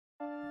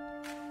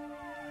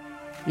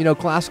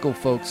Classical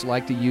folks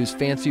like to use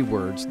fancy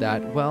words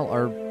that, well,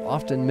 are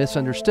often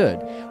misunderstood.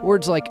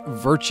 Words like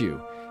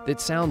virtue. That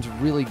sounds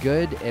really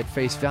good at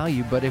face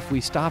value, but if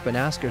we stop and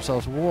ask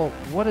ourselves, well,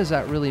 what does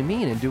that really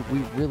mean? And do we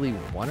really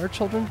want our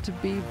children to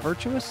be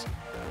virtuous?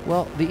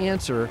 Well, the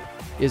answer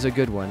is a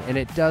good one, and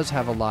it does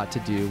have a lot to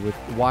do with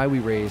why we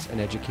raise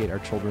and educate our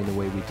children the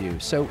way we do.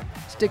 So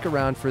stick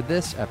around for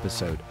this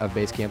episode of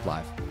Basecamp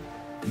Live.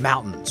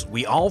 Mountains.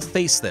 We all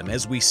face them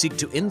as we seek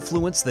to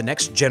influence the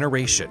next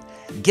generation.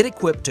 Get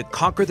equipped to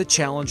conquer the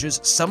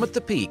challenges, summit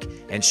the peak,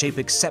 and shape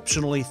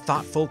exceptionally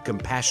thoughtful,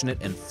 compassionate,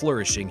 and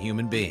flourishing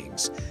human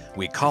beings.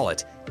 We call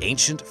it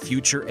Ancient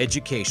Future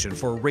Education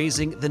for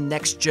raising the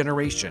next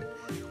generation.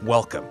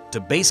 Welcome to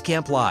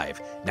Basecamp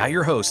Live. Now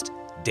your host,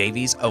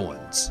 Davies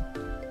Owens.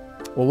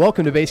 Well,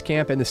 welcome to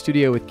Basecamp in the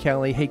studio with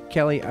Kelly. Hey,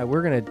 Kelly,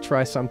 we're going to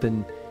try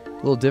something a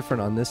little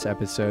different on this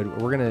episode.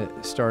 We're going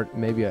to start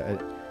maybe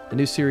a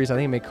new series. I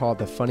think we may call it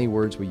The Funny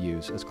Words We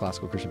Use as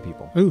Classical Christian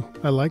People. Ooh,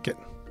 I like it.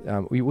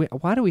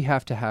 Why do we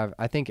have to have,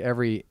 I think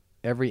every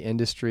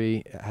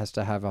industry has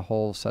to have a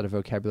whole set of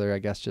vocabulary, I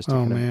guess, just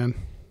to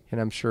and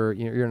I'm sure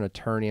you're an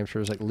attorney. I'm sure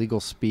there's like legal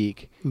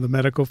speak. The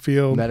medical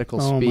field.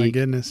 Oh, my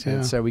goodness, yeah.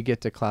 And so we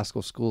get to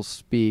classical school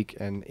speak,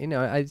 and,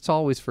 it's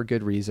always for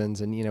good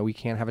reasons. And, we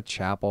can't have a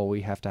chapel.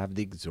 We have to have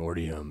the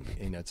exordium.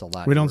 It's a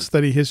Latin We don't word.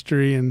 study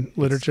history and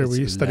literature.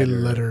 We study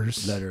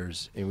letters.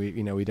 Letters. And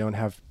we don't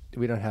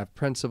have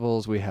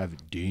principals. We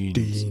have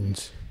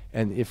deans.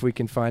 And if we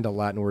can find a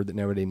Latin word that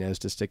nobody knows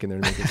to stick in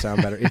there to make it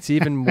sound better, it's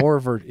even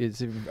more,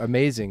 it's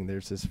amazing.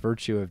 There's this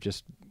virtue of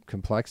just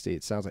complexity,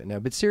 it sounds like. No,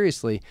 but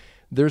seriously,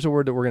 there's a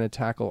word that we're going to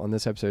tackle on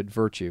this episode,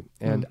 virtue.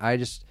 And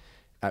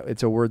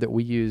it's a word that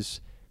we use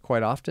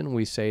quite often.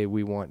 We say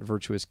we want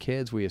virtuous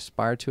kids. We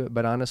aspire to it.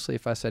 But honestly,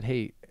 if I said,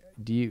 hey,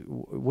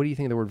 what do you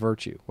think of the word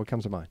virtue? What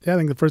comes to mind? Yeah, I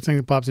think the first thing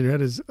that pops in your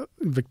head is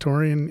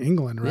Victorian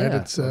England, right?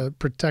 Yeah. It's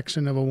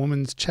protection of a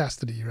woman's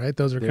chastity, right?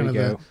 Those are kind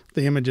of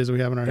the images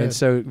we have in our head. And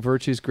so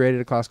virtue is great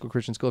at a classical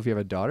Christian school if you have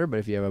a daughter, but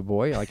if you have a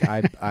boy, like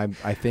I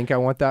think I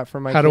want that for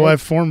my kid. How do I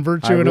form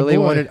virtue in a boy? I really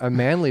wanted a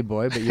manly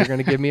boy, but you're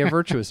going to give me a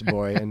virtuous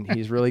boy, and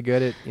he's really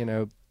good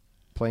at,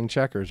 playing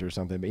checkers or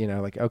something.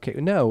 But, okay,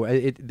 no.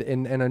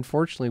 And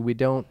unfortunately, we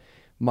don't.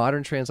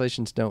 Modern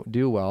translations don't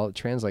do well at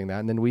translating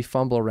that, and then we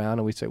fumble around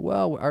and we say,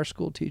 well, our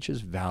school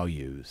teaches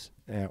values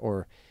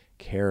or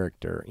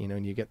character,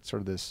 and you get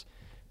sort of this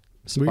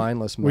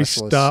spineless, we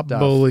stop stuff.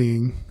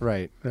 Bullying.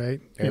 Right. Yeah.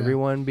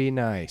 Everyone be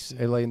nice.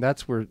 Yeah. And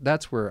that's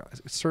where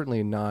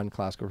certainly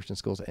non-classical Christian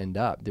schools end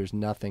up. There's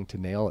nothing to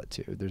nail it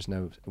to.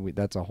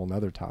 That's a whole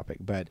nother topic.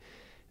 But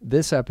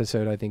this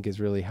episode, I think, is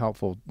really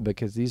helpful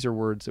because these are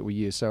words that we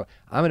use. So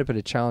I'm going to put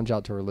a challenge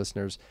out to our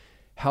listeners.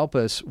 Help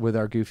us with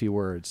our goofy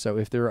words. So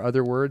if there are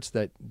other words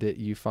that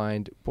you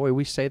find, boy,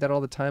 we say that all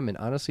the time, and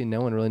honestly,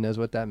 no one really knows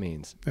what that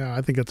means. Yeah,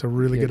 I think that's a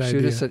really good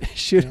idea.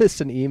 Shoot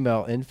us an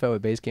email,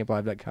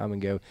 info@basecamplive.com,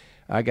 and go,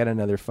 I got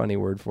another funny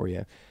word for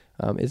you.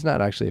 It's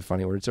not actually a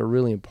funny word. It's a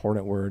really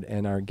important word,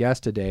 and our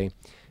guest today,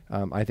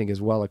 I think,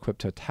 is well equipped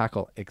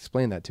to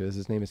explain that to us.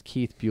 His name is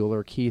Keith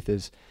Bueller. Keith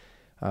is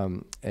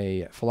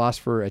a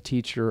philosopher, a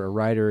teacher, a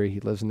writer. He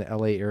lives in the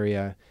L.A.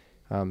 area.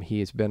 He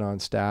has been on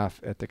staff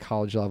at the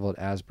college level at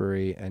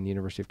Asbury and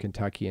University of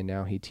Kentucky, and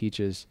now he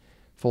teaches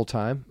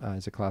full-time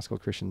as a classical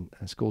Christian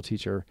school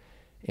teacher,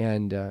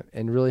 and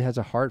really has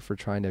a heart for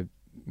trying to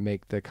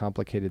make the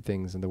complicated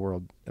things in the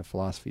world of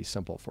philosophy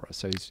simple for us.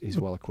 So he's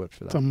well equipped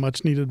for that. It's a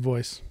much-needed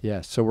voice.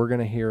 Yes. So we're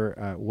going to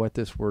hear what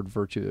this word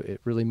virtue it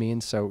really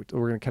means. So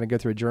we're going to kind of go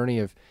through a journey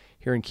of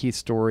hearing Keith's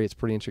story. It's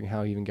pretty interesting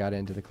how he even got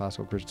into the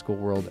classical Christian school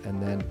world,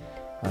 and then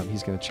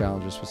he's going to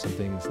challenge us with some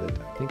things that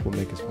I think will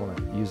make us want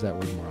to use that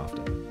word more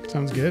often.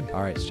 Sounds good.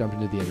 All right, let's jump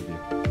into the interview.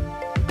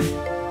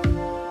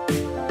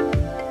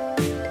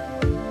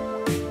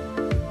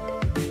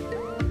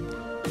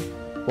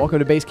 Welcome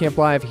to Basecamp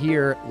Live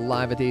here,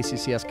 live at the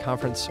ACCS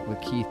conference with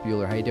Keith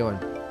Bueller. How you doing?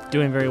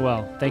 Doing very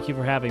well. Thank you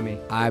for having me.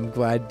 I'm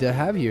glad to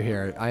have you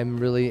here. I'm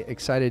really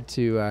excited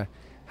to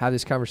have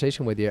this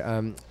conversation with you.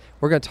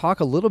 We're going to talk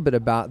a little bit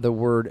about the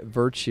word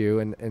virtue,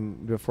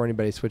 and before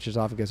anybody switches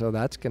off and goes, oh,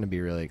 that's going to be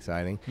really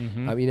exciting.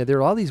 Mm-hmm. There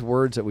are all these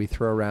words that we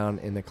throw around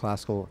in the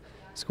classical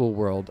school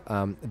world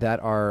that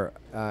are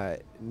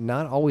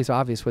not always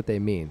obvious what they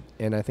mean.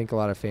 And I think a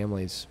lot of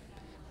families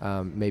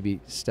maybe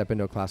step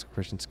into a classical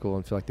Christian school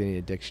and feel like they need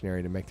a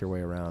dictionary to make their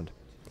way around.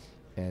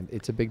 And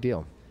it's a big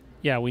deal.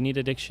 Yeah, we need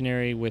a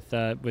dictionary with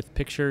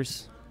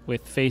pictures,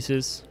 with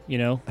faces,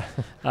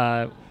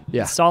 Yeah.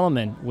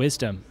 Solomon,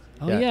 wisdom.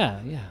 Oh, yeah.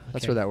 Okay.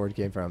 That's where that word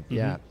came from. Mm-hmm.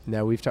 Yeah.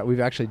 No, we've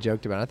actually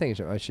joked about it. I think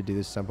I should do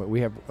this at some point.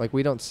 We have,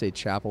 we don't say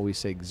chapel, we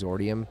say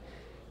exordium,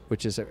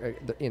 which is,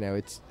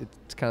 it's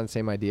kind of the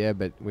same idea,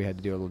 but we had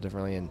to do it a little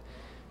differently. And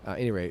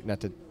anyway, not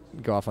to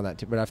go off on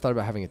that, but I've thought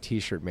about having a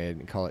T-shirt made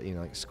and call it,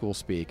 like school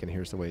speak, and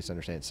here's the ways to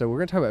understand it. So we're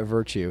going to talk about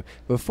virtue.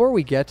 Before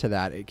we get to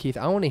that, Keith,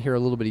 I want to hear a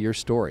little bit of your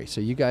story.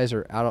 So you guys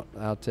are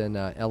out in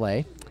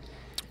L.A.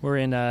 We're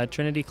in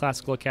Trinity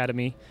Classical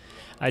Academy.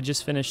 I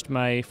just finished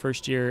my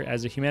first year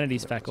as a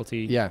humanities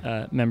faculty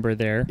Yeah. member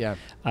there. Yeah.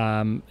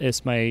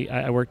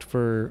 I worked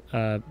for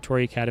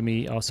Torrey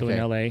Academy also in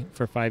LA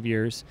for 5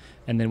 years,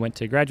 and then went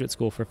to graduate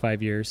school for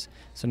 5 years.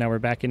 So now we're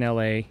back in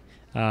LA.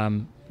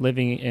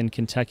 Living in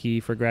Kentucky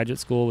for graduate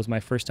school was my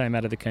first time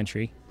out of the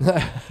country.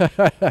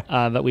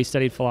 But we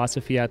studied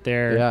philosophy out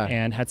there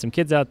and had some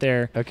kids out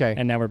there. Okay.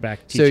 And now we're back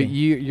So teaching.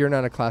 you're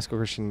not a classical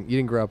Christian. You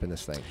didn't grow up in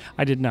this thing.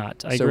 I did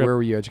not. So where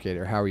were you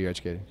educated, or how were you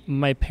educated?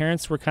 My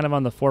parents were kind of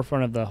on the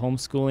forefront of the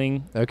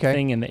homeschooling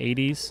thing in the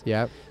 80s.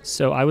 Yeah.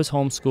 So I was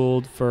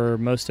homeschooled for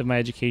most of my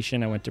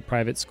education. I went to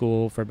private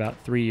school for about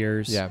 3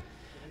 years. Yeah.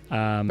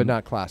 But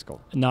not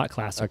classical. Not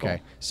classical.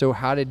 Okay. So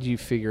how did you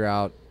figure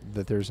out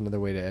that there's another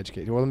way to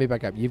educate? Well, let me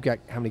back up. You've got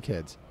how many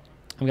kids?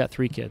 I've got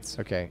 3 kids.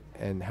 Okay.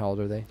 And how old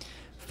are they?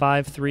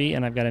 5, 3,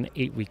 and I've got an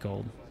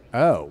 8-week-old.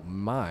 Oh,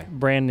 my.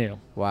 Brand new.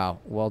 Wow.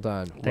 Well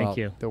done. Thank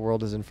you. The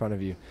world is in front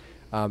of you.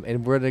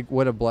 And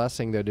what a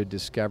blessing, though, to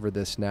discover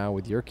this now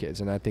with your kids.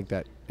 And I think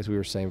that, as we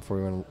were saying before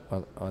we went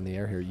on the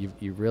air here,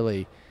 you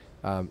really,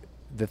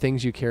 the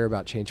things you care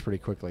about change pretty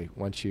quickly.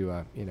 Once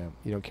you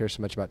don't care so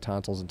much about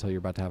tonsils until you're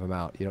about to have them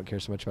out. You don't care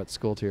so much about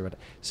school till you're about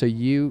to. So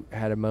you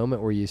had a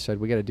moment where you said,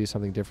 we got to do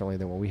something differently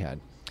than what we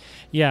had.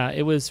 Yeah,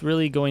 it was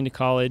really going to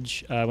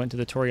college. I went to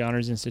the Torrey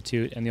Honors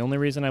Institute, and the only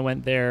reason I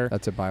went there...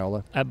 That's at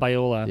Biola? At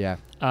Biola. Yeah.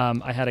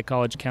 I had a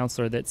college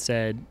counselor that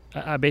said...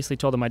 I basically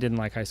told him I didn't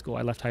like high school.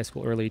 I left high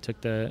school early,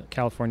 took the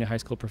California High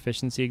School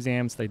Proficiency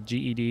Exams, the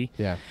GED.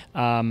 Yeah.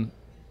 And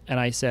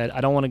I said, I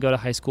don't want to go to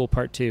high school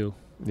part 2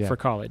 for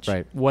college.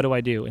 Right. What do I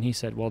do? And he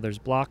said, well, there's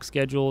block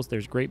schedules,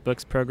 there's great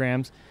books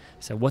programs.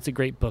 I said, what's a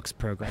great books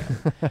program?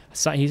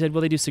 So he said, well,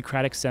 they do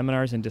Socratic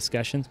seminars and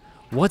discussions.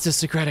 What's a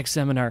Socratic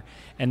seminar?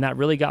 And that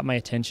really got my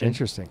attention.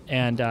 Interesting.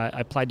 And I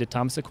applied to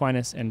Thomas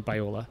Aquinas and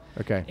Biola.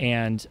 Okay.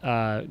 And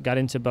got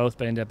into both,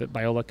 but ended up at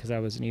Biola because I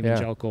was an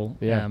evangelical.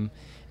 Yeah.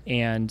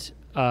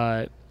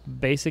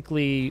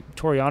 Basically,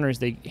 Torrey Honors,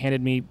 they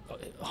handed me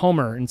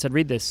Homer and said,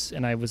 read this.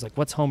 And I was like,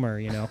 what's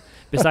Homer,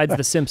 besides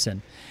The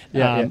Simpson?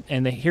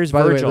 And here's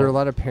By Virgil. the way, there are a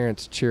lot of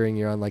parents cheering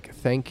you on, like,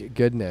 thank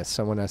goodness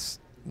someone is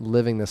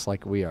living this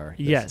like we are.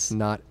 Yes. It's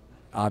not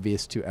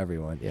obvious to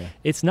everyone. Yeah.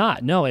 It's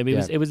not. No,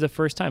 it was the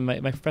first time. My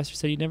professor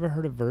said, you never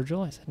heard of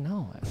Virgil? I said,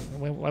 no.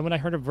 Why would I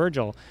heard of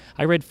Virgil?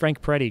 I read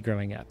Frank Peretti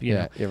growing up. You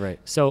know? You're right.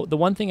 So the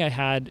one thing I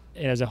had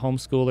as a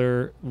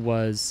homeschooler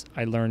was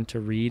I learned to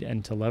read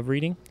and to love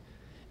reading.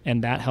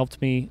 And that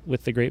helped me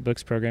with the Great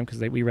Books program because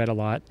we read a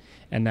lot.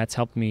 And that's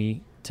helped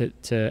me to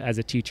as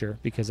a teacher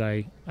because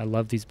I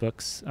love these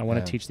books. I want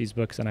to teach these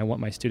books, and I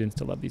want my students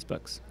to love these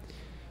books.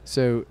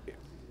 So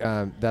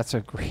that's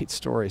a great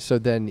story. So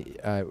then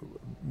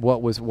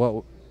once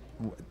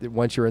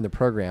you're in the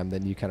program,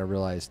 then you kind of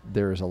realized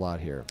there's a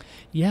lot here.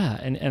 Yeah,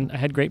 and I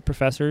had great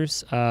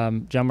professors,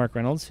 John Mark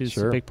Reynolds, who's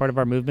a big part of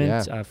our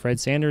movement, Fred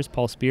Sanders,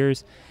 Paul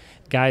Spears,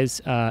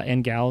 guys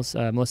and gals,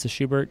 Melissa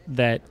Schubert,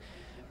 that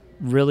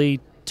really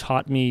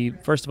taught me,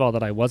 first of all,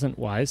 that I wasn't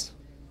wise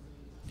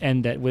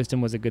and that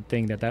wisdom was a good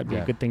thing, that'd be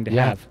a good thing to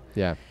have.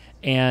 Yeah.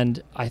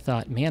 And I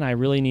thought, man, I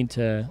really need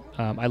to,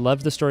 I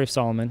loved the story of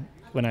Solomon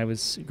when I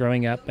was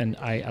growing up, and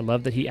I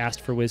loved that he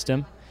asked for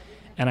wisdom.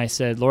 And I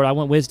said, Lord, I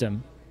want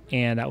wisdom.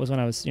 And that was when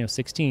I was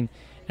 16.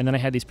 And then I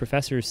had these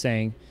professors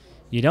saying,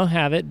 you don't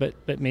have it,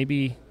 but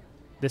maybe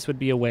this would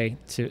be a way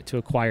to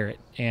acquire it.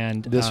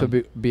 And this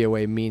would be a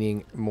way,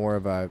 meaning more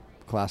of a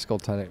classical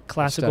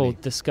study.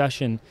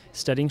 Discussion,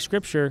 studying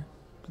Scripture,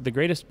 the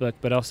greatest book,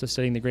 but also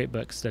studying the great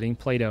books, studying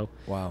Plato.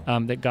 Wow.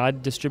 That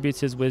God distributes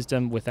his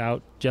wisdom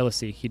without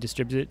jealousy. He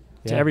distributes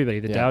it to everybody.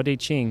 The Tao Te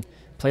Ching,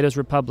 Plato's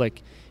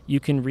Republic. You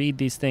can read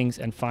these things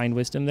and find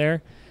wisdom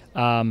there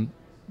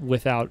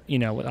without,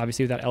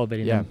 obviously without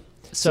elevating them.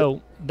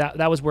 So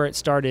that was where it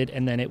started,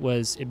 and then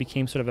it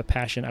became sort of a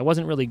passion. I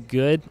wasn't really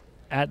good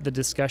at the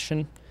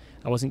discussion.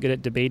 I wasn't good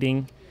at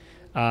debating.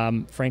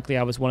 Frankly,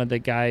 I was one of the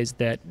guys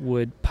that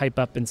would pipe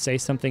up and say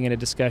something in a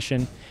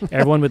discussion.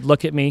 Everyone would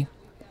look at me,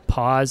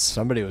 pause.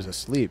 Somebody was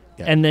asleep.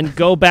 Yeah. And then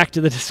go back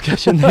to the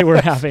discussion they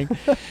were having.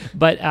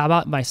 But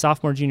about my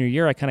sophomore, junior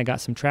year, I kind of got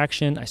some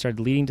traction. I started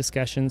leading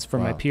discussions for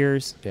my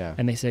peers. Yeah.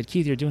 And they said,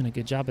 Keith, you're doing a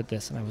good job at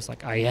this. And I was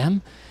like, I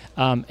am?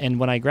 And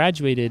when I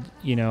graduated,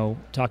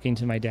 talking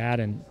to my dad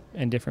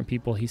and different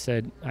people, he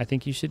said, I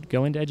think you should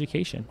go into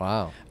education.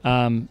 Wow.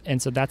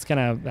 And so that's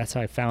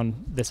how I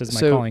found this as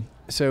my calling.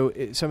 So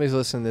somebody's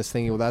listening to this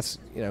thinking, well, that's,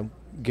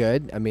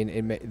 good. I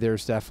mean,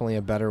 there's definitely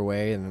a better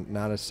way and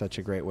not such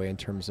a great way in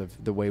terms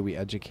of the way we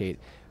educate.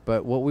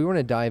 But what we want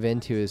to dive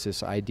into is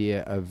this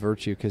idea of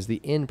virtue, because the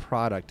end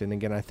product, and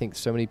again, I think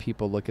so many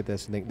people look at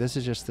this and think this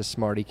is just the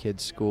smarty kid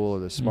school or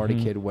the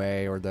smarty kid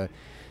way or the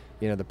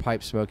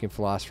pipe smoking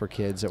philosopher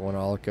kids that want to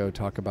all go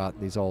talk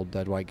about these old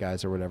dead white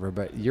guys or whatever.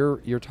 But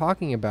you're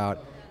talking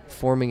about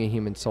forming a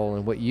human soul,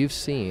 and what you've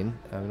seen,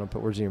 I don't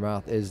put words in your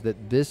mouth, is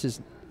that this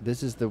is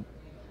the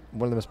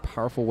one of the most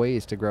powerful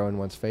ways to grow in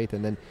one's faith.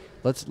 And then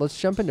let's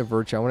jump into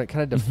virtue. I want to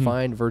kind of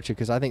define virtue,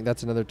 because I think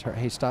that's another term.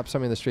 Hey, stop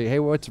somebody in the street. Hey,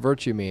 what's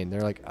virtue mean?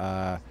 They're like,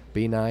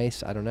 be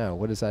nice. I don't know.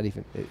 What does that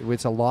even?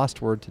 It's a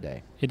lost word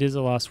today. It is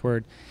a lost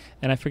word,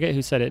 and I forget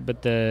who said it,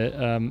 but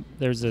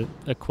there's a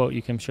quote.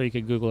 I'm sure you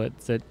could Google it.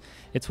 That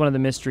it's one of the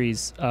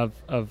mysteries of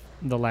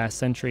the last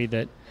century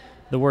that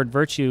the word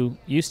virtue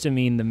used to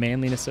mean the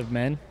manliness of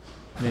men,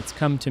 and it's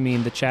come to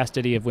mean the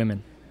chastity of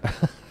women.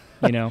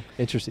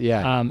 Interesting.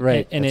 Yeah,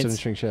 right. And that's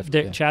it's an interesting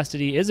shift.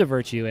 Chastity is a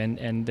virtue,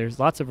 and there's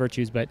lots of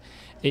virtues, but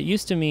it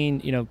used to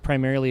mean,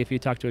 primarily if you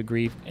talk to a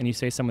Greek and you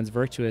say someone's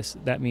virtuous,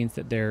 that means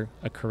that they're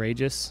a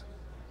courageous,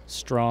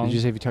 strong. Did you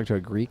say if you talk to a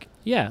Greek?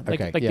 Yeah, like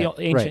the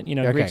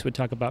ancient, Greeks would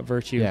talk about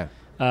virtue.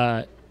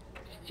 Yeah.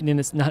 And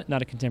it's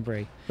not a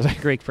contemporary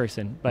Greek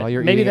person, but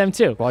maybe them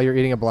too. While you're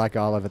eating a black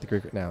olive at the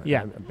Greek now.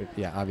 Yeah.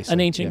 Yeah, obviously.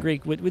 An ancient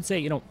Greek would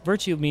say,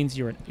 virtue means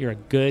you're a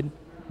good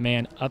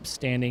man,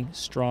 upstanding,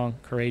 strong,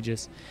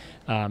 courageous,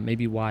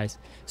 maybe wise.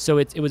 So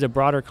it was a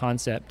broader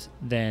concept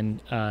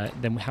than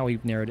how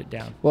we've narrowed it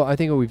down. Well, I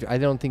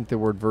don't think the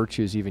word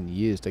virtue is even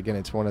used. Again,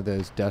 it's one of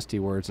those dusty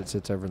words that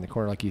sits over in the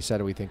corner. Like you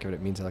said, we think of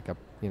it means like a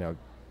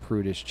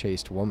prudish,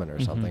 chaste woman or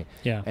something.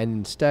 Yeah. And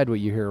instead, what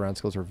you hear around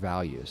schools are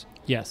values.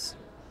 Yes.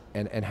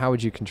 And how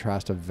would you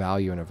contrast a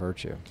value and a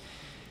virtue?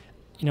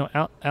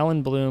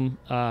 Alan Bloom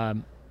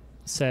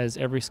says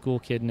every school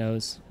kid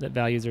knows that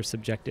values are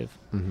subjective,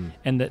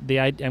 and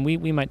that and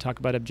we might talk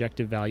about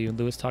objective value.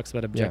 Lewis talks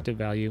about objective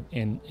value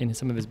in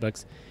some of his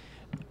books,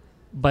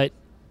 but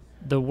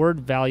the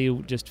word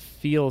value just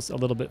feels a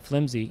little bit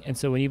flimsy. And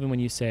so even when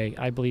you say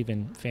I believe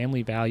in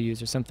family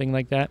values or something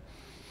like that,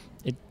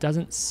 it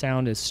doesn't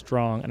sound as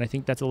strong. And I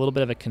think that's a little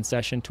bit of a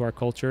concession to our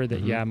culture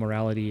that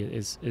morality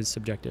is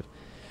subjective.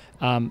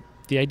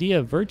 The idea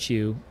of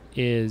virtue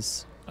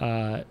is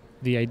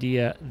the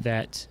idea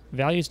that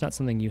value is not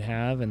something you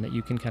have and that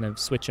you can kind of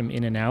switch them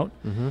in and out.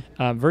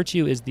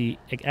 Virtue is the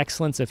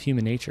excellence of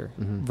human nature.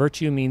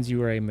 Virtue means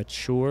you are a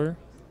mature,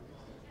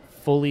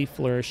 fully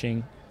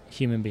flourishing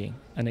human being,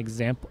 an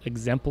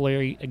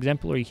exemplary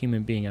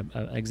human being,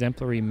 an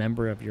exemplary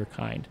member of your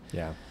kind.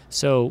 Yeah.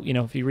 So,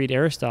 if you read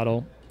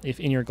Aristotle, if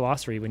in your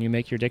glossary, when you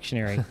make your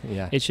dictionary,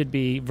 it should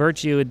be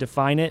virtue would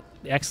define it,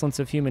 the excellence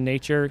of human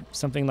nature,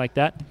 something like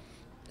that.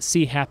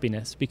 See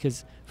happiness,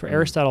 because for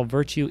Aristotle,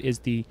 virtue is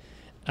the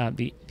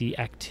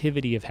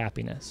activity of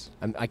happiness.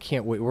 I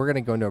can't wait. We're going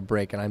to go into a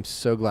break, and I'm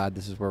so glad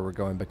this is where we're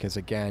going, because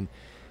again,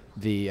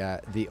 the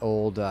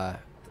old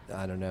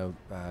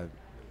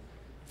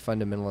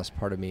fundamentalist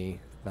part of me.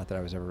 Not that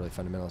I was ever really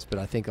fundamentalist, but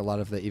I think a lot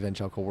of the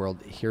evangelical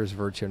world hears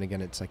virtue, and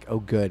again, it's like, oh,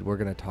 good, we're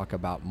going to talk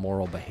about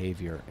moral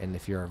behavior. And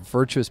if you're a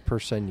virtuous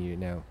person,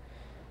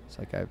 it's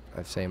like I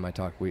say in my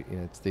talk,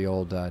 it's the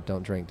old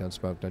don't drink, don't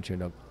smoke, don't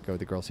go with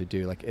the girls who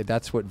do. Like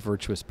that's what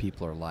virtuous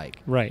people are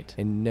like. Right.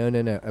 And no.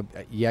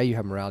 You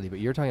have morality, but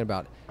you're talking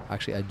about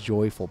actually a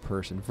joyful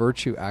person.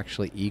 Virtue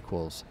actually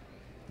equals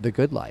the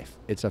good life.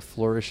 It's a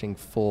flourishing,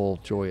 full,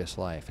 joyous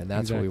life, and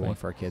that's what we want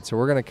for our kids. So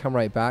we're going to come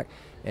right back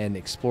and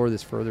explore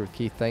this further with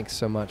Keith. Thanks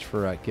so much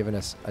for giving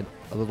us a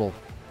little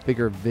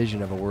bigger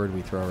vision of a word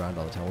we throw around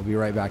all the time. We'll be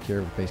right back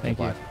here with Base Camp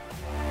Live.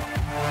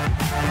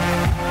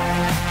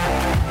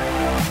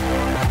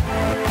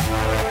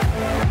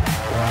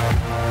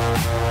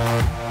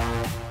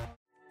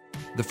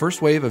 The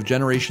first wave of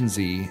Generation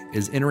Z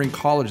is entering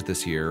college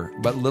this year,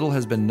 but little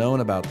has been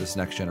known about this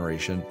next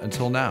generation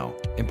until now.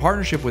 In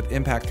partnership with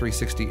Impact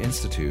 360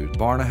 Institute,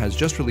 Barna has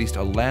just released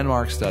a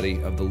landmark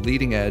study of the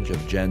leading edge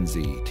of Gen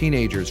Z,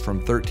 teenagers from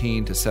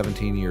 13 to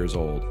 17 years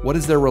old. What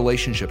is their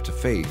relationship to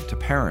faith, to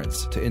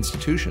parents, to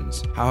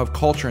institutions? How have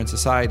culture and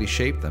society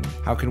shaped them?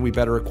 How can we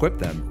better equip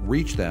them,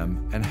 reach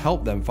them, and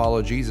help them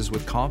follow Jesus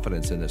with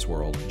confidence in this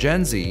world?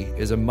 Gen Z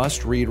is a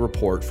must-read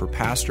report for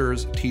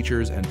pastors,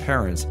 teachers, and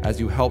parents as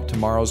you help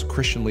tomorrow's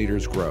Christian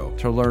leaders grow.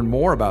 To learn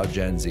more about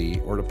Gen Z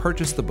or to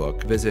purchase the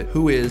book, visit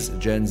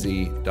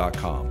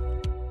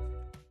whoisgenz.com.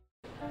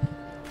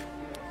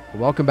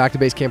 Welcome back to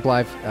Base Camp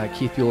Live.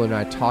 Keith Bueller and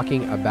I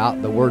talking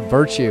about the word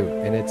virtue,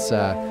 and it's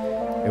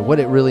and what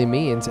it really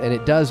means. And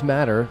it does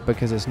matter,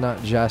 because it's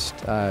not just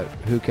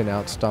who can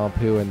outstomp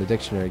who in the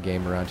dictionary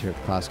game around here at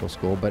the classical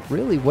school, but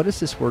really, what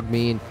does this word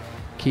mean?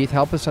 Keith,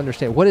 help us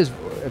understand. What is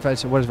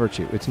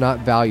virtue? It's not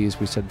values,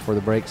 we said before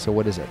the break, so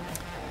what is it?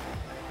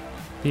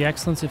 The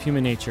excellence of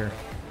human nature.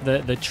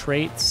 The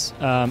traits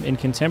in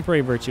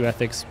contemporary virtue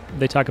ethics,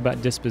 they talk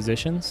about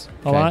dispositions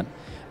a lot.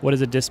 What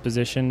is a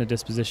disposition? A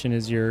disposition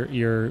is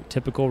your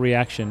typical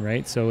reaction,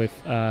 right? So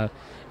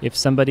if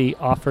somebody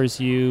offers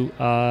you,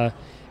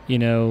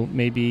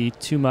 maybe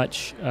too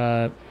much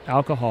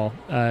alcohol,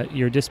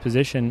 your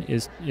disposition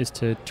is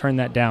to turn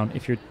that down.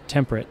 If you're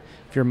temperate,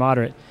 if you're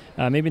moderate,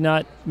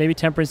 maybe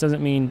temperance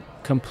doesn't mean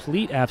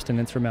complete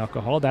abstinence from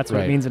alcohol. That's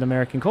what it means in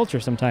American culture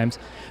sometimes,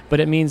 but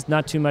it means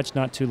not too much,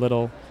 not too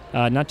little,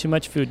 not too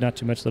much food, not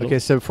too much little. Okay,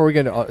 so before we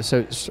get into,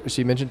 so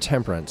you mentioned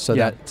temperance.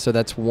 So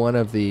that's one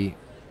of the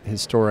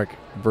historic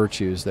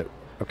virtues that.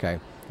 Okay.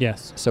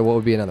 Yes. So what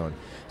would be another one?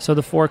 So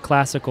the four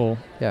classical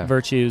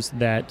virtues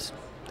that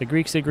the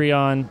Greeks agree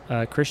on,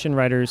 Christian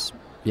writers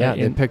Yeah,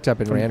 they picked up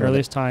and ran with it.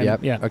 Earliest time.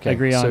 Yep. Yeah, okay.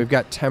 agree on. So we've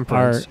got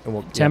temperance.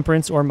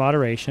 Temperance or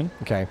moderation.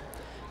 Okay.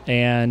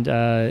 And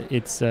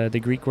it's the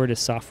Greek word is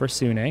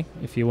sophrosune.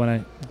 If you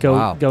want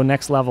to go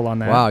next level on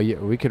that. Wow,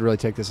 we could really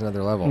take this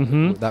another level.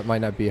 Mm-hmm. That might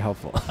not be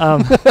helpful,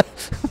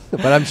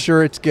 but I'm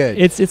sure it's good.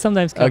 It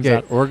sometimes comes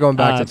up. Okay, we're going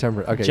back to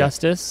temperance. Okay,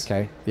 justice. Yeah.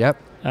 Okay.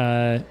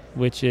 Yep.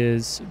 Which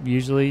is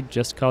usually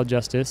just called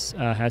justice.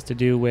 Has to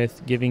do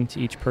with giving to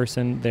each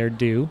person their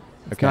due.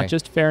 It's not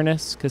just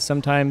fairness, because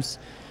sometimes.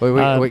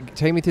 Wait.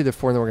 Take me through the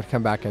four, and then we're going to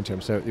come back into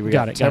them. So we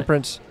got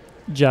temperance,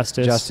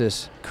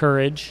 justice,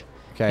 courage.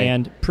 Okay.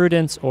 And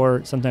prudence,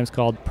 or sometimes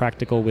called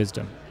practical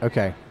wisdom.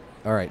 Okay.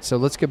 All right. So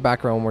let's get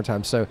back around one more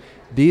time. So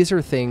these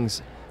are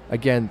things,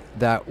 again,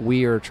 that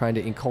we are trying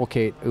to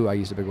inculcate. Ooh, I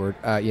used a big word.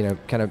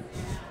 Kind of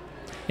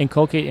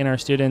inculcate in our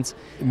students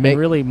and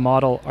really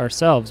model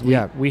ourselves.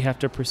 We have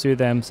to pursue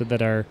them so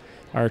that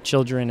our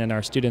children and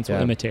our students will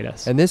imitate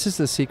us. And this is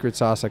the secret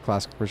sauce of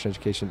classical Christian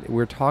education.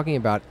 We're talking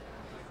about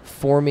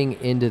forming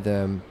into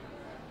them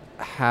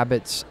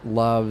habits,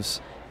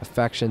 loves,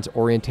 affections,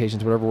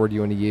 orientations, whatever word you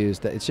want to use,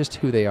 that it's just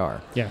who they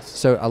are. Yes.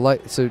 So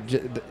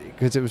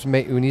because it was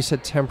when you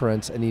said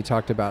temperance and you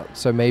talked about,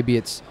 so maybe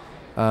it's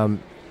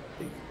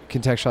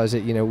contextualize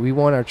it. We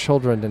want our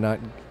children to not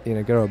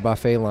go to a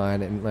buffet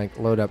line and like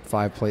load up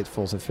 5 plates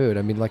full of food.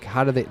 I mean, like,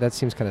 how do they? That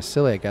seems kind of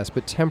silly, I guess.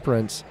 But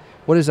temperance,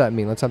 what does that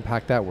mean? Let's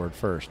unpack that word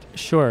first.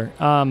 Sure.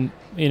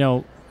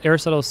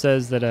 Aristotle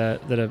says that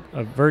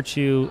a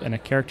virtue and a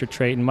character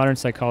trait in modern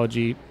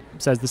psychology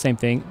says the same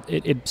thing.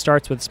 It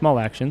starts with small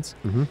actions,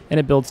 and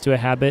it builds to a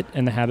habit,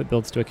 and the habit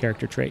builds to a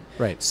character trait.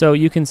 Right. So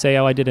you can say,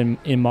 I did an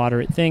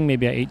immoderate thing.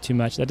 Maybe I ate too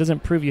much. That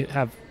doesn't prove you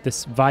have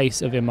this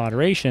vice of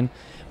immoderation.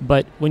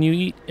 But when you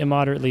eat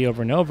immoderately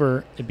over and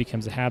over, it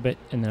becomes a habit,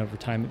 and then over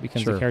time it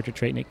becomes a character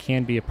trait, and it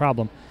can be a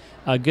problem.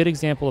 A good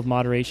example of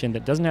moderation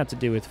that doesn't have to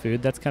do with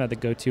food, that's kind of the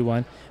go-to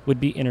one, would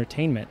be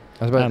entertainment.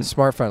 I was about the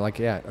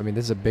smartphone.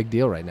 This is a big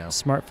deal right now.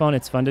 Smartphone,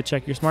 it's fun to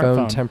check your smartphone.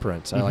 Phone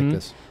temperance, I like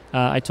this.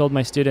 I told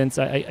my students,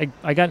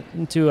 I got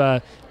into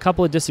a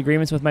couple of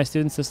disagreements with my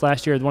students this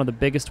last year. One of the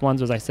biggest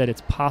ones was I said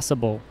it's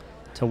possible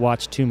to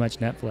watch too much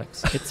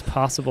Netflix. It's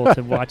possible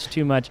to watch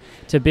too much,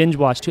 to binge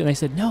watch too. And they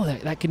said, no,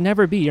 that could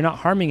never be. You're not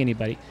harming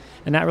anybody.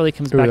 And that really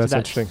comes back to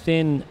that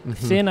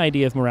thin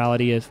idea of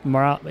morality.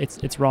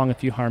 It's wrong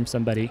if you harm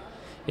somebody.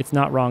 It's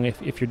not wrong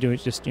if you're doing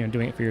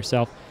it for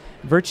yourself.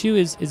 Virtue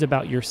is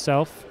about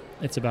yourself.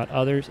 It's about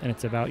others, and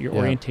it's about your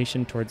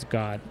orientation towards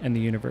God and the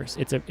universe.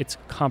 It's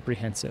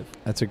comprehensive.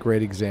 That's a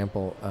great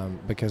example,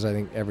 because I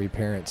think every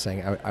parent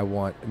saying, I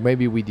want,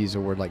 maybe we'd use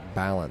a word like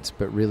balance,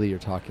 but really you're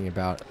talking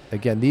about,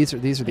 again, these are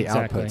the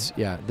outputs.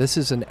 Yeah, this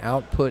is an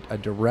output, a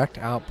direct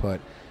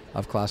output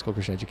of classical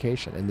Christian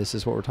education, and this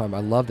is what we're talking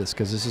about. I love this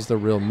because this is the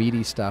real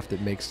meaty stuff that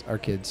makes our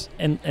kids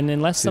and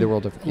unless see the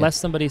world different. Unless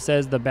somebody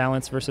says the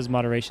balance versus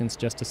moderation is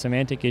just a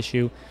semantic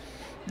issue,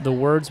 the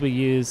words we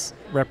use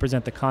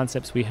represent the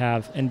concepts we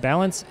have, and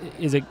balance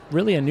is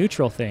really a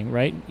neutral thing,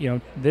 right?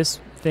 This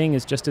thing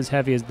is just as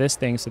heavy as this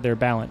thing, so they're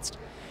balanced.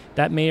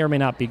 That may or may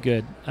not be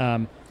good.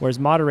 Whereas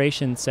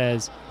moderation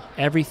says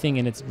everything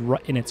in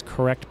its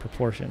correct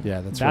proportion. Yeah,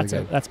 that's really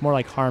good. That's more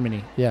like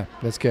harmony. Yeah,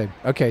 that's good.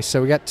 Okay,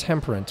 so we got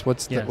temperance.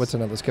 What's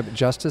another? Let's get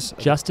justice.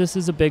 Justice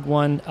is a big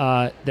one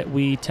that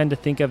we tend to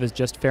think of as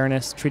just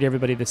fairness. Treat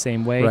everybody the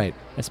same way. Right.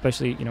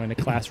 Especially in a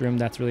classroom,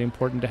 that's really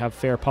important to have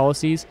fair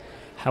policies.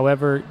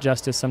 However,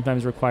 justice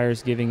sometimes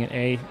requires giving an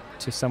A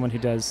to someone who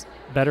does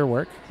better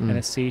work and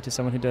a C to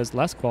someone who does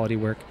less quality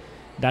work.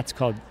 That's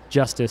called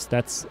justice.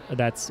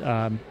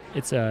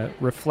 It's a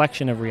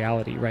reflection of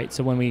reality, right?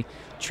 So when we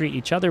treat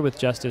each other with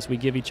justice, we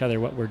give each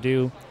other what we're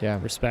due. Yeah.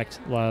 Respect,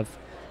 love,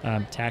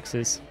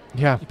 taxes.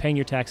 Yeah. Paying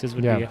your taxes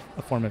would be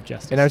a form of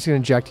justice. And I was going to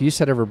inject, you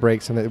said over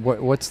break something.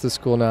 What's the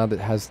school now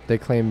that they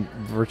claim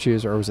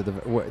virtues, or was it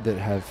that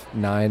have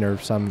 9 or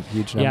some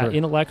huge number? Yeah,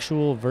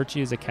 Intellectual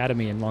Virtues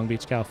Academy in Long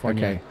Beach,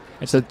 California. Okay.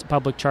 It's a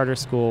public charter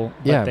school,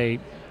 but they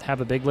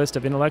have a big list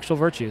of intellectual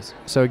virtues.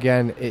 So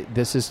again,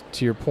 this is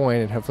to your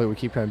point, and hopefully we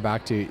keep coming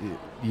back to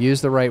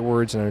use the right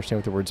words and understand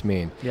what the words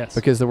mean. Yes.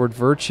 Because the word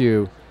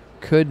virtue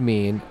could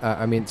mean,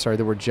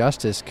 the word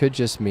justice could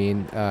just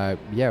mean, it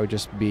would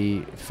just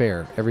be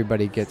fair.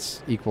 Everybody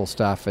gets equal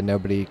stuff, and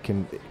nobody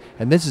can.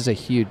 And this is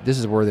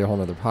worthy of a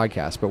whole other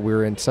podcast. But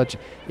we're in such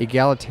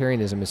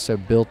egalitarianism is so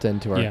built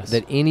into our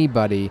that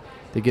anybody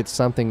that gets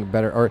something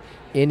better, or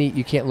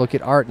you can't look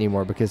at art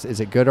anymore because is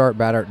it good art,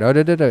 bad art? No.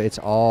 It's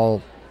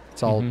all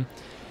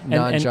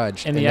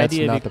non-judged, and the that's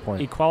idea not of the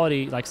point.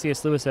 Equality, like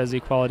C.S. Lewis says,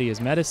 equality is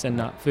medicine,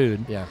 not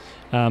food. Yeah.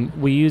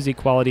 We use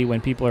equality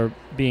when people are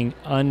being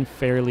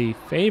unfairly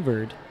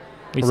favored.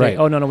 We say,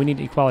 right. no, we need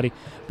equality.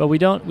 But we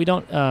don't,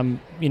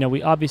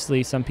 we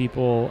obviously, some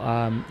people,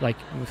 like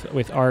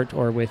with art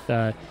or with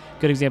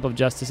good example of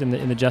justice in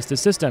the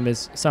justice system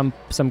is some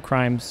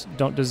crimes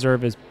don't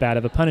deserve as bad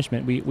of a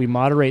punishment. We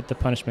moderate the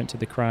punishment to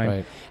the crime,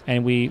 right.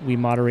 and we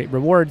moderate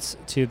rewards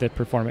to the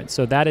performance.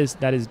 So that is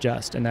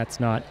just, and that's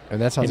not. And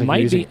that sounds it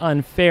like might be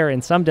unfair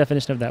in some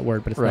definition of that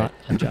word, but it's right. not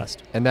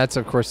unjust. And that's,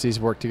 of course, these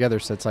work together.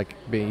 So it's like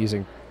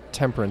using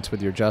temperance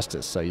with your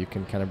justice, so you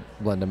can kind of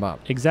blend them up.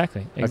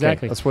 Exactly.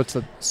 Okay,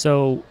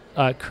 So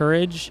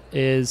courage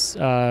is,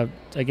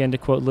 again, to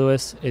quote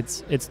Lewis,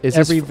 it's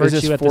every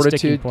virtue at the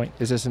sticking point.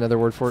 Is this another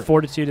word for it?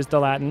 Fortitude is the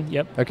Latin.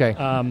 Yep. Okay.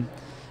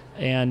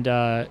 And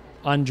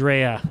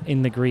Andrea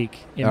in the Greek.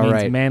 It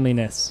means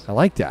manliness. I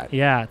like that.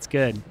 Yeah, it's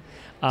good.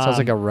 Sounds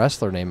like a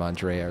wrestler named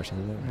Andrea or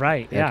something.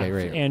 Right, yeah. Okay,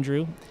 right.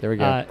 Andrew. There we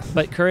go.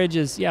 But courage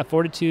is,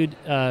 fortitude.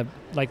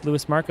 Like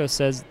Louis Marcos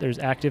says, there's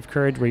active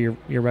courage where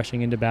you're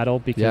rushing into battle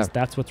because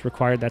that's what's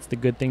required. That's the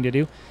good thing to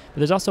do. But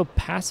there's also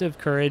passive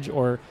courage,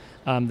 or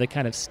the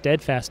kind of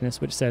steadfastness,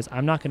 which says,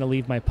 I'm not going to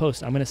leave my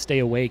post. I'm going to stay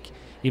awake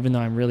even though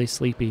I'm really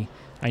sleepy.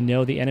 I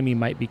know the enemy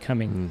might be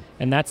coming.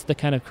 And that's the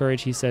kind of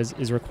courage, he says,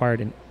 is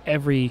required in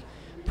every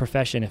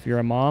profession. If you're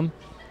a mom,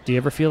 do you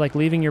ever feel like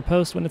leaving your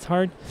post when it's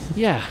hard?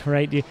 Yeah,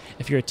 right?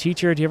 If you're a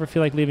teacher, do you ever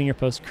feel like leaving your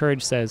post?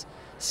 Courage says,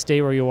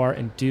 stay where you are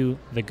and do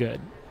the good.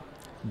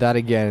 That,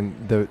 again,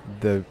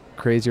 the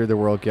crazier the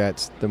world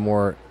gets, the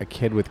more a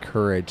kid with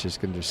courage is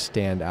going to just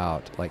stand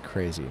out like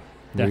crazy.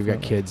 We've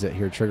got kids that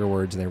hear trigger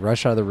words and they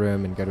rush out of the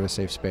room and go to a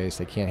safe space.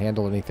 They can't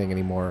handle anything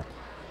anymore.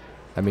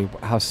 I mean,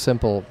 how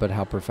simple, but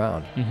how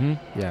profound.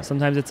 Mm-hmm. Yeah.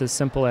 Sometimes it's as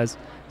simple as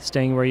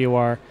staying where you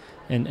are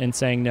and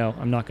saying, no,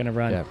 I'm not going to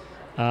run.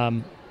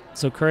 Yeah.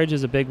 So courage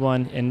is a big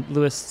one, and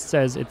Lewis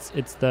says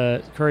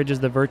courage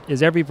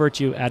is every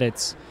virtue at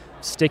its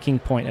sticking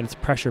point, at its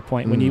pressure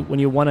point. When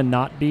you want to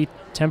not be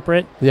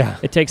temperate,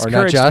 it takes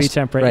courage to be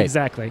temperate. Right.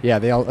 Exactly. Yeah,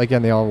 they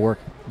all work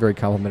very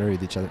complementary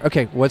with each other.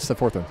 Okay, what's the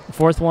fourth one?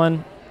 Fourth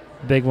one,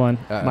 big one,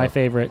 my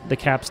favorite, the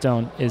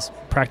capstone, is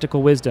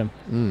practical wisdom.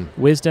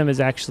 Wisdom is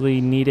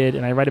actually needed,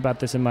 and I write about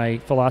this in my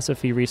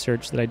philosophy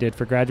research that I did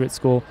for graduate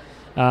school.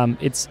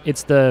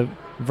 It's the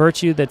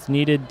virtue that's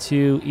needed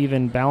to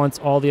even balance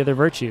all the other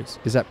virtues.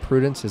 Is that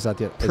prudence?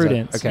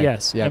 Prudence? Okay.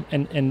 Yes. Yeah.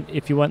 And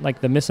if you want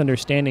like the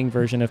misunderstanding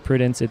version of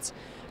prudence, it's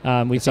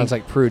it sounds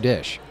like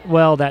prudish.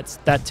 Well, that's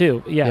that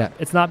too. Yeah.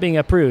 It's not being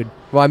a prude.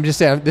 Well, I'm just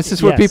saying this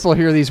is where people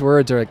hear these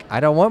words are like, I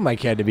don't want my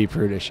kid to be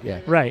prudish. Yeah.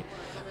 Right.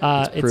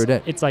 It's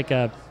prudent. It's like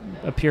a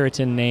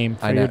Puritan name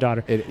for your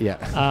daughter.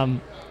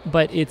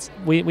 But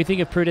we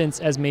think of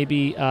prudence as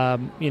maybe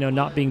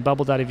not being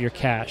bubbled out of your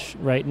cash,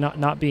 right?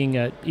 Not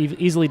being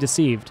easily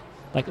deceived.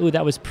 Like, ooh,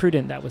 that was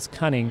prudent, that was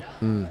cunning,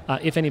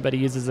 if anybody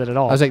uses it at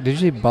all. I was like, did you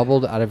say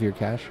bubbled out of your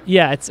cash?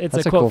 Yeah, it's a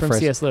quote cool from phrase.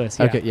 C.S. Lewis.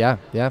 Yeah. Okay,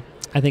 yeah.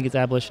 I think it's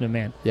Abolition of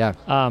Man. Yeah.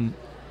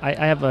 I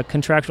have a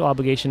contractual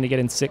obligation to get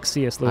in 6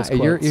 C.S. Lewis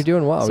quotes. You're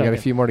doing well. So we got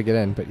a few more to get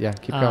in, but yeah,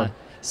 keep going.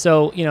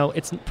 So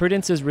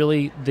prudence is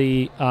really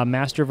the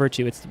master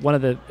virtue. It's one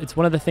of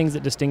the things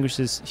that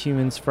distinguishes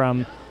humans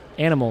from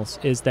animals,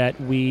 is that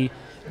we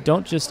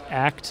don't just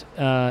act.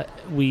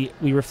 We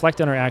reflect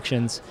on our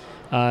actions.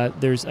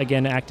 There's,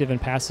 again, active and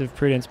passive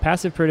prudence.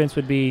 Passive prudence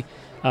would be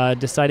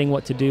deciding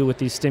what to do with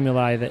these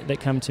stimuli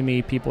that come to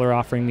me. People are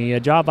offering me a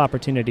job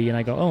opportunity, and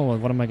I go, oh, well,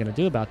 what am I going to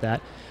do about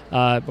that?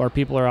 Or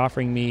people are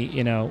offering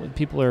me,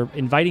 people are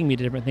inviting me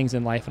to different things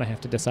in life, and I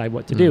have to decide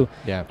what to do.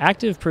 Yeah.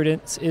 Active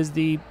prudence is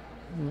the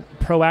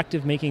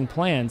proactive making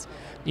plans.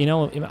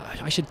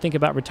 I should think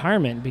about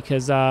retirement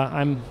because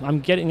I'm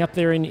getting up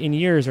there in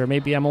years, or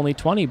maybe I'm only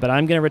 20, but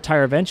I'm going to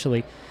retire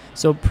eventually.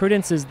 So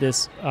prudence is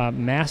this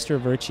master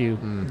virtue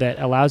that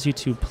allows you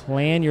to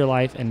plan your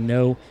life and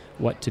know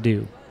what to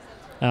do.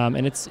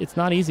 And it's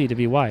not easy to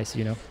be wise,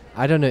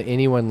 I don't know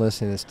anyone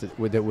listening to this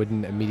that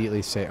wouldn't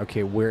immediately say,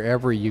 okay,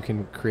 wherever you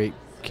can create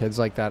kids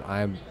like that,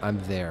 I'm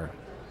there.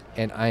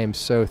 And I am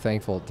so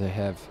thankful to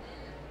have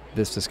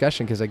this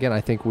discussion because, again,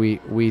 I think we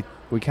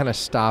kind of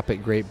stop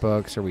at great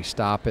books, or we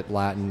stop at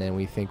Latin, and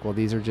we think, well,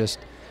 these are just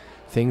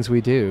things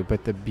we do.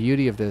 But the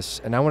beauty of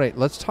this, and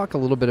let's talk a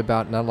little bit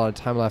about, not a lot of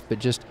time left, but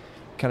just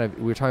kind of,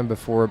 we were talking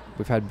before,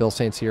 we've had Bill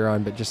St. Cyr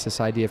on, but just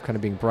this idea of kind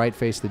of being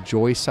bright-faced, the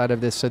joy side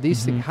of this. So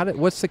these things,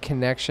 what's the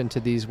connection to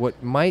these,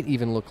 what might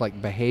even look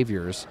like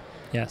behaviors,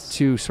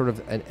 to sort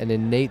of an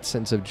innate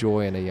sense of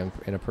joy in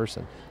a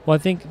person? Well, I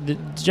think the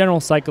general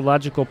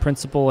psychological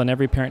principle, and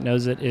every parent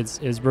knows it,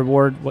 is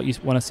reward what you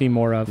want to see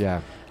more of.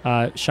 Yeah.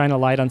 Shine a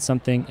light on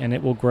something and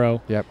it will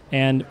grow. Yep.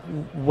 And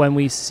when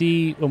we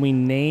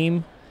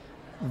name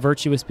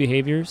virtuous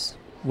behaviors,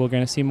 we're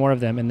going to see more of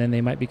them, and then they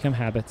might become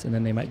habits, and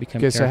then they might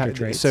become character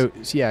traits. So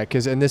yeah,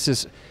 and this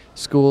is,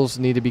 schools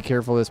need to be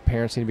careful of this,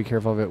 parents need to be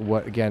careful of it.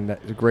 What, again,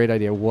 that's a great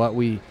idea. What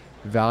we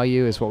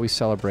value is what we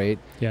celebrate.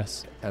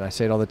 Yes. And I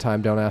say it all the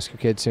time, don't ask your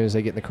kids as soon as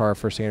they get in the car,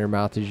 first thing in their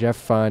mouth, did you have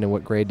fun, and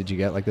what grade did you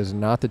get? Like, those are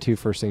not the two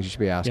first things you should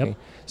be asking. Yep.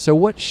 So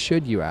what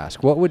should you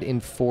ask? What would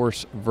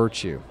enforce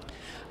virtue?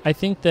 I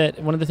think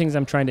that one of the things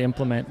I'm trying to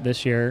implement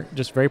this year,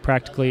 just very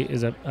practically,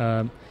 is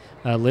a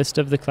list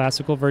of the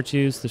classical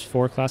virtues. There's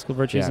 4 classical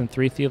virtues and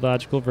 3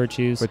 theological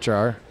virtues. Which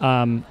are?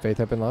 Faith,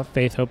 hope, and love?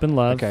 Faith, hope, and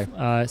love.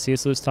 Okay.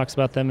 C.S. Lewis talks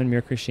about them in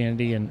Mere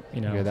Christianity, and,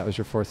 Yeah, that was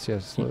your 4th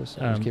C.S. Lewis.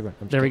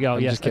 There we go.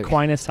 Yes,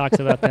 Aquinas talks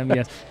about them,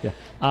 yes. Yeah.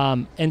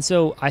 And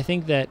so I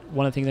think that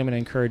one of the things I'm going to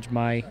encourage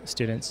my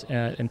students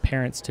and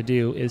parents to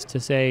do is to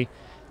say,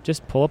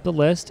 just pull up the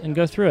list and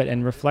go through it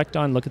and reflect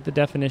on, look at the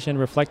definition,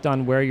 reflect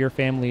on where your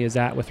family is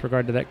at with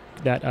regard to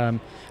that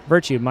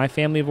virtue. My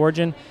family of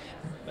origin,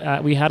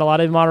 we had a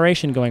lot of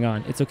moderation going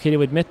on. It's okay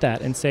to admit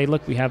that and say,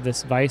 look, we have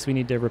this vice we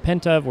need to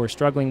repent of. We're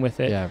struggling with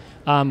it.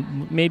 Yeah.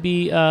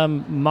 Maybe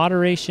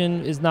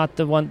moderation is not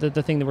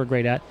the thing that we're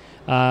great at.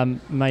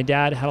 My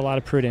dad had a lot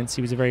of prudence.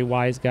 He was a very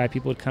wise guy.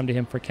 People would come to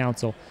him for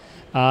counsel.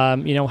 How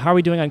are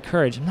we doing on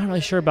courage? I'm not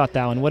really sure about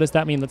that one. What does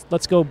that mean?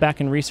 Let's go back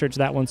and research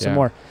that one some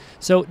more.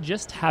 So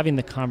just having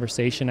the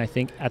conversation, I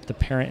think, at the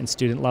parent and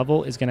student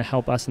level is going to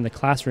help us in the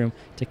classroom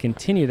to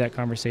continue that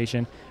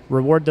conversation,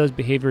 reward those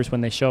behaviors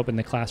when they show up in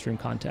the classroom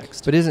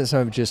context. But isn't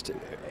some of just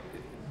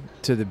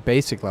to the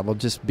basic level,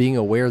 just being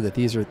aware that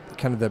these are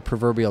kind of the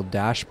proverbial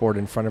dashboard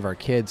in front of our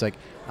kids? Like,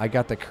 I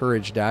got the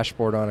courage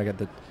dashboard on, I got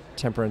the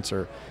temperance,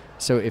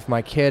 so if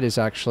my kid is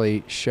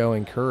actually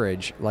showing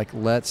courage, like,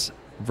 let's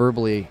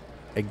verbally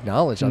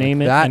acknowledge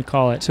name it that and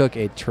call it. Took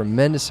a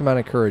tremendous amount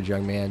of courage,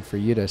 young man, for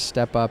you to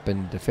step up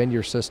and defend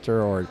your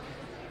sister, or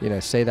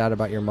say that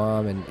about your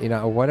mom,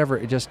 and whatever.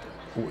 Just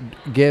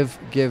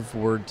give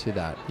word to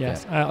that.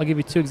 Yes. I'll give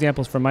you 2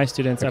 examples from my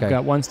students. Okay. I've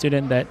got one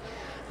student that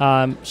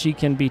she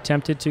can be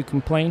tempted to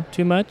complain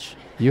too much.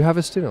 You have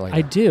a student like that?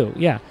 I do,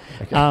 yeah.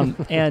 Okay.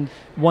 And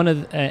one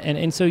of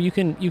and so you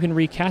can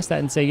recast that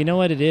and say, you know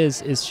what it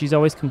is she's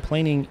always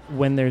complaining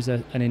when there's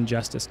an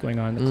injustice going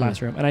on in the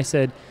classroom. And I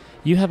said,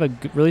 you have a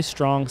really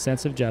strong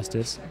sense of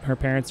justice. Her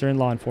parents are in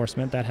law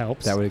enforcement. That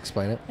helps. That would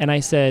explain it. And I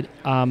said,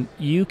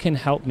 you can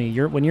help me.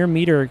 When your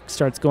meter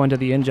starts going to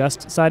the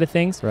unjust side of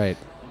things, right?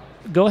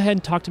 Go ahead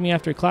and talk to me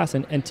after class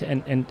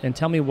and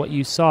tell me what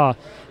you saw.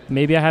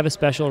 Maybe I have a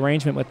special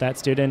arrangement with that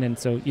student, and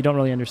so you don't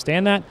really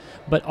understand that.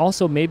 But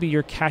also maybe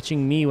you're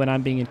catching me when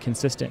I'm being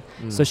inconsistent.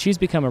 So she's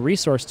become a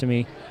resource to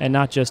me and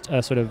not just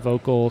a sort of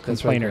vocal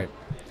complainer. Right.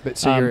 But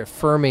so you're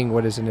affirming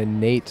what is an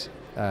innate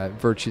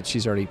virtue that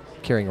she's already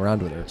carrying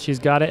around with her. She's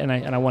got it, and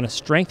I want to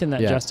strengthen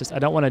that justice. I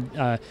don't want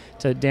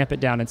to damp it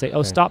down and say,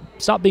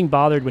 stop being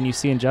bothered when you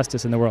see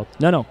injustice in the world.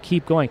 No,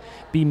 keep going.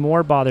 Be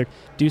more bothered.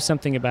 Do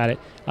something about it.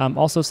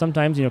 Also,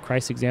 sometimes,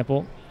 Christ's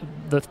example,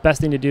 the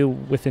best thing to do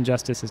with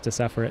injustice is to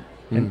suffer it.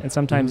 And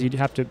sometimes you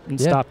have to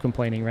stop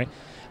complaining, right?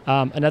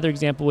 Another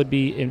example would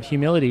be in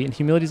humility. And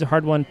humility is a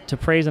hard one to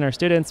praise in our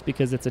students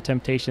because it's a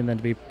temptation then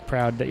to be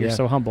proud that you're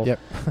so humble. Yep.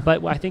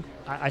 But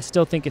I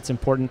still think it's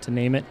important to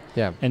name it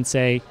and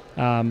say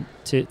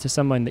to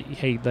someone that,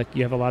 hey, look,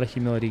 you have a lot of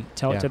humility.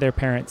 Tell it to their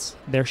parents.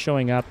 They're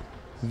showing up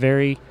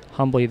very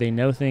humbly. They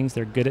know things.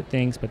 They're good at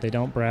things, but they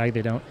don't brag.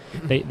 They don't.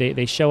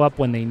 They show up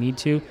when they need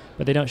to,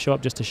 but they don't show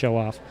up just to show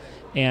off.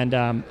 And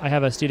I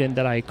have a student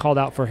that I called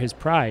out for his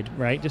pride,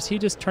 right? He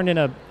just turned in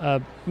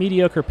a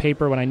mediocre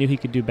paper when I knew he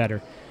could do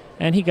better.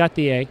 And he got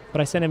the A, but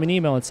I sent him an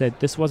email and said,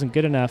 this wasn't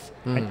good enough.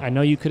 I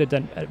know you could have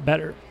done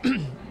better.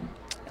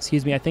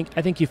 Excuse me, I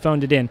think you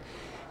phoned it in.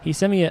 He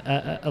sent me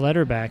a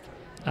letter back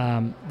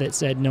that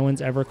said, no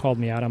one's ever called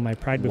me out on my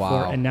pride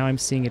before, and now I'm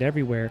seeing it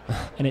everywhere,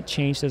 and it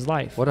changed his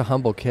life. What a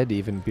humble kid to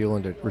even be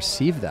willing to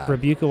receive that.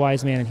 Rebuke a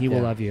wise man, and he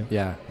will love you.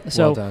 Yeah,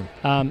 so, well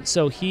done.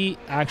 So he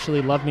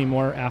actually loved me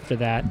more after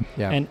that.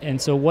 Yeah. And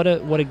so what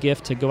a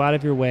gift to go out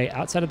of your way,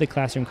 outside of the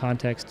classroom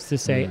context, to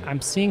say, I'm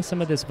seeing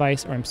some of this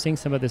vice, or I'm seeing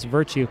some of this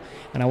virtue,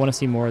 and I want to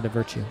see more of the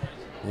virtue.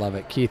 Love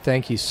it. Keith,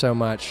 thank you so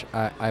much.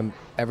 I'm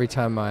every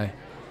time I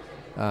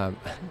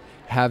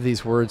have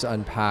these words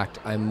unpacked,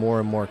 I'm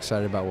more and more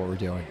excited about what we're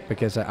doing,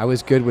 because I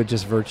was good with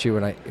just virtue,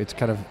 and it's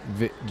kind of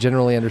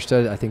generally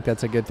understood. I think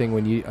that's a good thing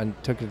when you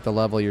took it to the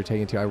level you're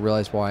taking it to. I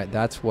realized why.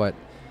 That's what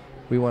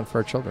we want for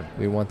our children.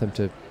 We want them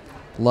to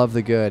love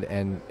the good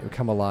and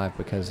come alive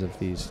because of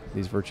these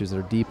virtues that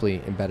are deeply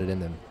embedded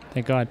in them.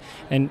 Thank God.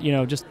 And,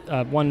 just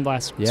one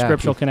last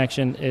scriptural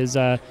connection is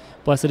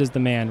blessed is the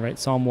man, right?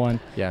 Psalm 1.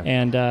 Yeah.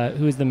 And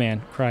who is the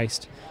man?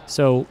 Christ.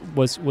 So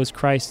was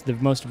Christ the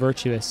most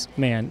virtuous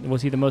man?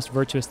 Was he the most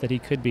virtuous that he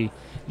could be?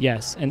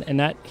 Yes. And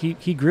that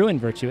he grew in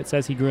virtue. It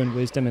says he grew in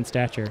wisdom and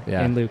stature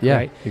in Luke,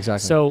 right?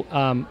 Exactly.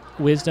 So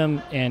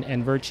wisdom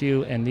and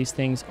virtue and these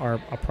things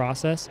are a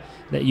process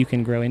that you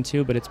can grow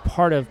into, but it's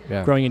part of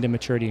growing into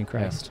maturity in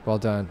Christ. Yeah. Well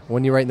done.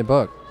 When are you writing the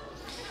book?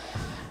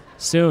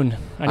 Soon.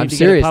 I need to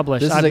serious. Get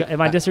it published.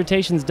 My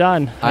dissertation's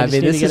done.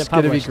 This is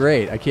going to be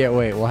great. I can't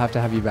wait. We'll have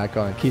to have you back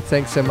on. Keith,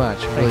 thanks so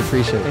much. Really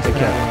appreciate it. Take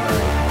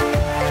care.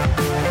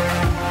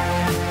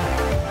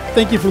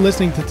 Thank you for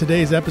listening to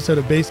today's episode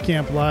of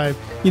Basecamp Live.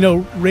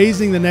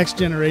 Raising the next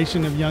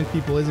generation of young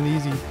people isn't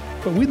easy,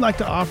 but we'd like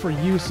to offer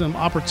you some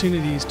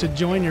opportunities to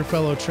join your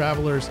fellow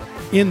travelers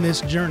in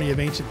this journey of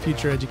ancient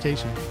future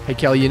education. Hey,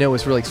 Kelly,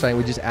 what's really exciting?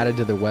 We just added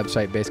to the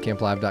website,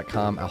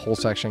 basecamplive.com, a whole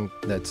section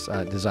that's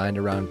designed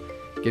around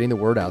getting the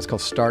word out. It's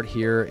called Start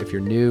Here. If you're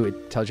new,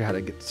 it tells you how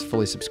to get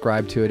fully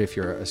subscribed to it. If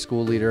you're a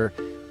school leader,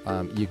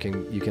 you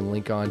can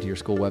link on to your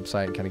school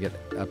website and kind of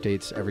get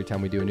updates every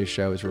time we do a new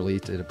show is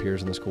released. It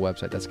appears on the school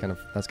website. That's kind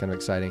of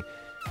exciting.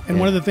 And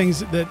one of the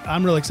things that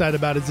I'm really excited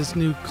about is this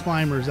new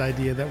climbers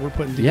idea that we're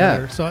putting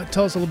together. So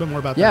tell us a little bit more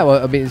about that. Yeah,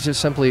 well, I mean, it's just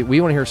simply,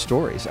 we want to hear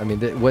stories. I mean,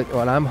 what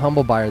I'm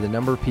humbled by are the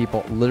number of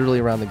people literally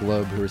around the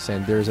globe who are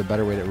saying there's a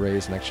better way to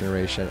raise the next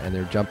generation, and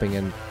they're jumping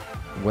in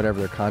whatever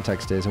their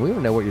context is. And we want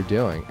to know what you're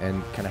doing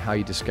and kind of how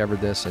you discovered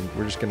this, and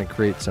we're just going to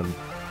create some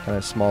kind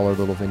of smaller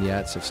little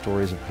vignettes of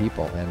stories of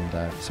people.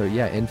 And so,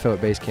 yeah,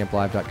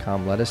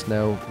 info@basecamplive.com. Let us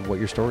know what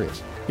your story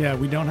is. Yeah,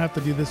 we don't have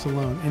to do this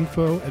alone.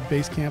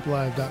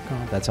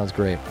 info@basecamplive.com. That sounds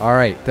great. All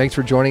right. Thanks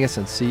for joining us,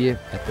 and see you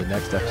at the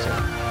next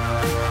episode.